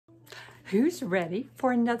Who's ready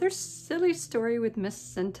for another silly story with Miss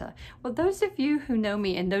Senta? Well, those of you who know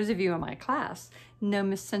me and those of you in my class know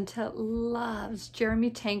Miss Senta loves Jeremy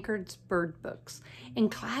Tankard's bird books. In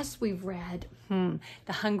class, we've read The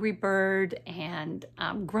Hungry Bird and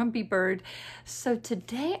Grumpy Bird. So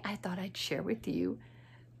today I thought I'd share with you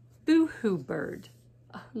Boo-Hoo Bird.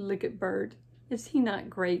 Oh, look at Bird. Is he not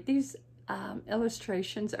great? These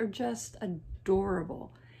illustrations are just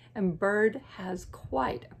adorable. And Bird has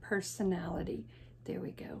quite a personality. There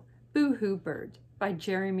we go. Boo-Hoo Bird by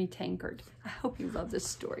Jeremy Tankard. I hope you love this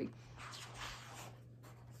story.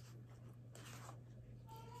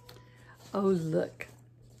 Oh, look.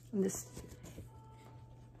 On this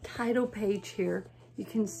title page here, you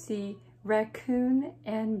can see Raccoon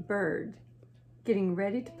and Bird getting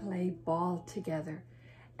ready to play ball together.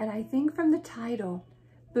 And I think from the title,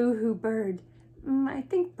 Boo-Hoo Bird, I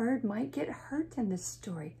think Bird might get hurt in this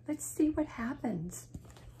story. Let's see what happens.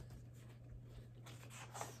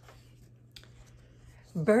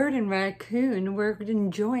 Bird and Raccoon were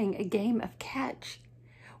enjoying a game of catch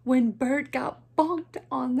when Bird got bonked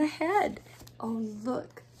on the head. Oh,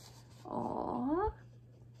 look. Aw.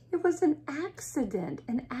 It was an accident.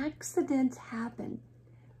 And accidents happen.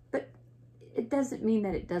 But it doesn't mean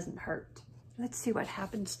that it doesn't hurt. Let's see what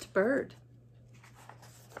happens to Bird.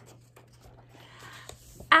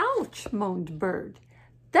 Ouch, moaned Bird.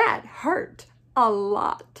 That hurt a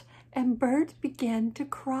lot. And Bird began to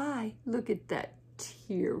cry. Look at that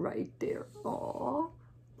tear right there. Aw,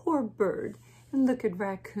 poor Bird. And look at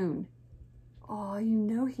Raccoon. Aw, you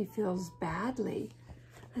know he feels badly.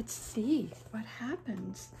 Let's see what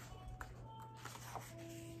happens.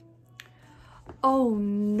 Oh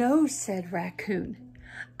no, said Raccoon.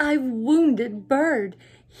 I've wounded Bird.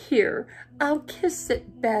 Here, I'll kiss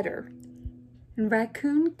it better. And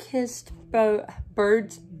Raccoon kissed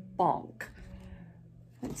Bird's bonk.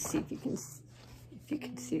 Let's see if you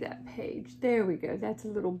can see that page. There we go. That's a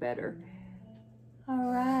little better. All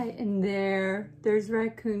right, and there's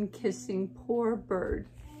Raccoon kissing poor Bird.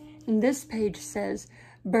 And this page says,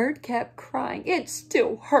 Bird kept crying. It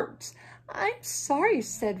still hurts. I'm sorry,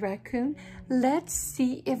 said Raccoon. Let's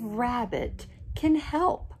see if Rabbit can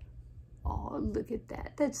help. Oh, look at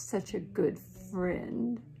that. That's such a good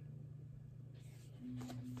friend.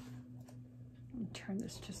 Turn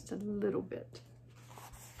this just a little bit.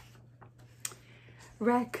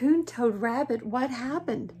 Raccoon told Rabbit what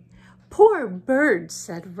happened. Poor Bird,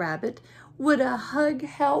 said Rabbit. Would a hug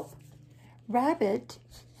help? Rabbit,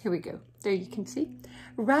 here we go. There you can see.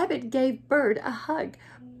 Rabbit gave Bird a hug.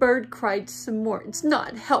 Bird cried some more. It's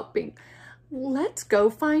not helping. Let's go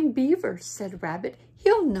find Beaver, said Rabbit.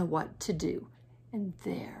 He'll know what to do. And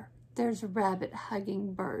there's Rabbit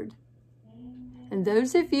hugging Bird. And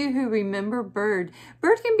those of you who remember Bird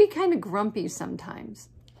can be kind of grumpy sometimes.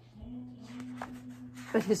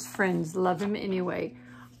 But his friends love him anyway.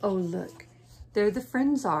 Oh, look, there the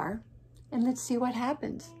friends are. And let's see what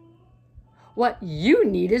happens. What you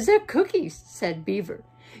need is a cookie, said Beaver.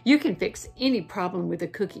 You can fix any problem with a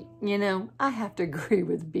cookie. You know, I have to agree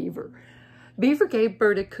with Beaver. Beaver gave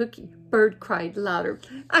Bird a cookie. Bird cried louder.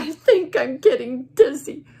 I think I'm getting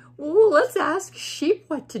dizzy. Well, let's ask Sheep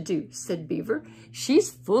what to do, said Beaver.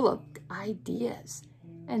 She's full of ideas.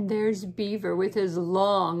 And there's Beaver with his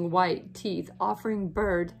long white teeth offering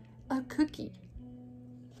Bird a cookie.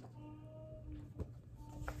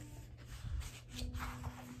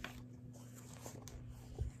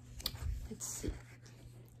 Let's see.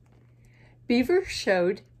 Beaver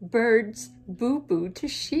showed Bird's boo-boo to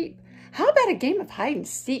Sheep. How about a game of hide and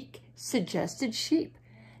seek, suggested Sheep.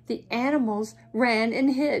 The animals ran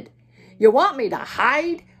and hid. You want me to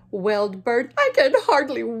hide? Wailed Bird. I can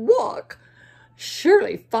hardly walk.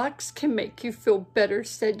 Surely Fox can make you feel better,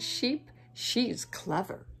 said Sheep. She's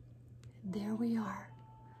clever. There we are.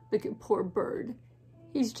 Look at poor Bird.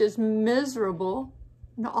 He's just miserable,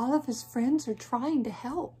 and all of his friends are trying to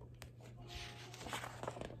help.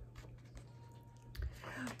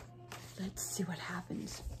 Let's see what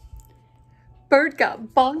happens. Bird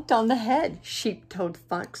got bonked on the head, Sheep told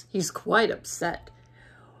Fox. He's quite upset.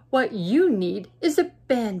 What you need is a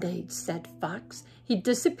Band-Aid, said Fox. He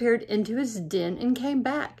disappeared into his den and came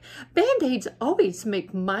back. Band-Aids always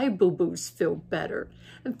make my boo-boos feel better.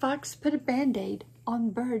 And Fox put a Band-Aid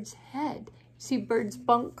on Bird's head. See Bird's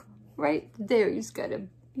bunk right there. He's got an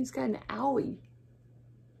owie.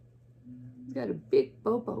 He's got a big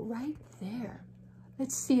bobo right there.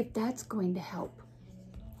 Let's see if that's going to help.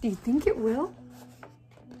 Do you think it will?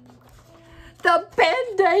 The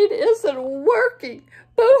Band-Aid isn't working.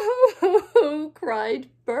 Boo-hoo-hoo-hoo, cried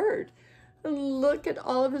Bird. And look at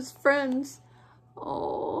all of his friends.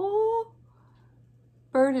 Oh,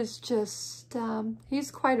 Bird is just,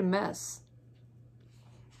 he's quite a mess.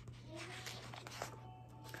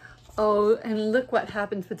 Oh, and look what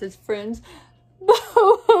happens with his friends.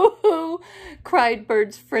 Boo-hoo-hoo, cried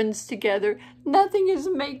Bird's friends together. Nothing is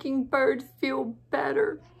making Bird feel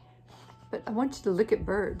better. But I want you to look at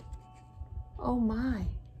Bird. Oh my,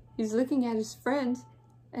 he's looking at his friends,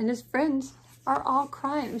 and his friends are all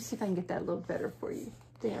crying. Let me see if I can get that a little better for you.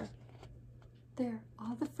 There,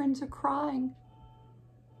 all the friends are crying.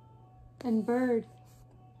 And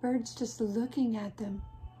Bird's just looking at them.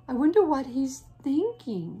 I wonder what he's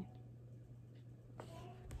thinking.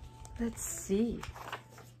 Let's see.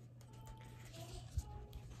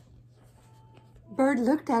 Bird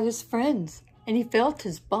looked at his friends and he felt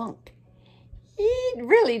his bunk. It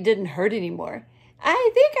really didn't hurt anymore.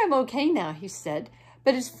 I think I'm okay now, he said,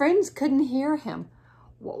 but his friends couldn't hear him.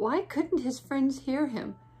 Why couldn't his friends hear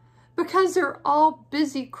him? Because they're all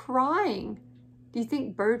busy crying. Do you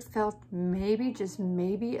think Bird felt maybe, just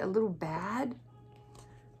maybe, a little bad?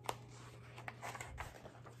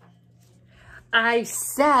 I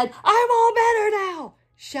said, I'm all better now,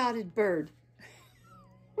 shouted Bird.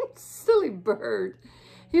 Silly Bird.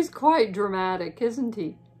 He's quite dramatic, isn't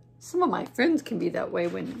he? Some of my friends can be that way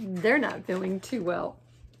when they're not feeling too well.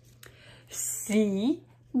 See,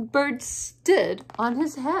 Bird stood on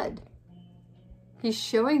his head. He's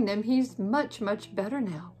showing them he's much, much better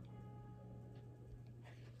now.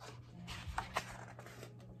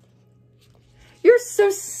 You're so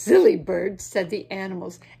silly, Bird, said the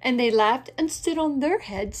animals, and they laughed and stood on their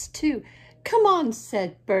heads too. Come on,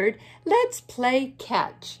 said Bird, let's play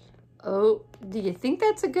catch. Oh, do you think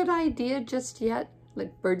that's a good idea just yet?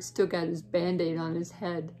 Look, Bird still got his Band-Aid on his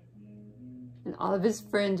head. And all of his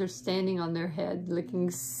friends are standing on their head looking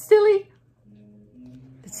silly.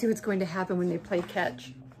 Let's see what's going to happen when they play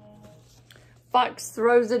catch. Fox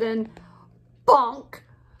throws it in. Bonk!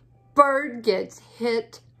 Bird gets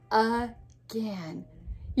hit again.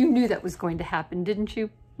 You knew that was going to happen, didn't you?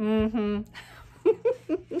 Mm-hmm.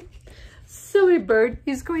 Silly Bird.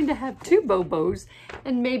 He's going to have 2 Bobos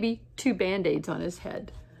and maybe 2 Band-Aids on his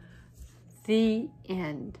head. The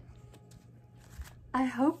end. I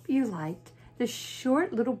hope you liked the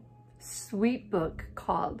short little sweet book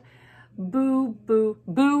called Boo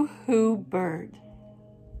Hoo Bird.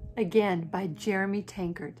 Again, by Jeremy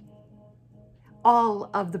Tankard. All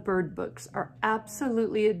of the bird books are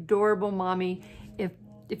absolutely adorable, Mommy,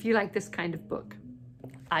 if you like this kind of book.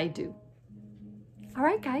 I do. All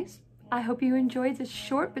right, guys. I hope you enjoyed this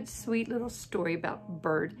short but sweet little story about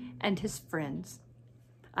Bird and his friends.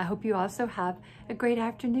 I hope you also have a great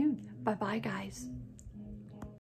afternoon. Bye-bye, guys.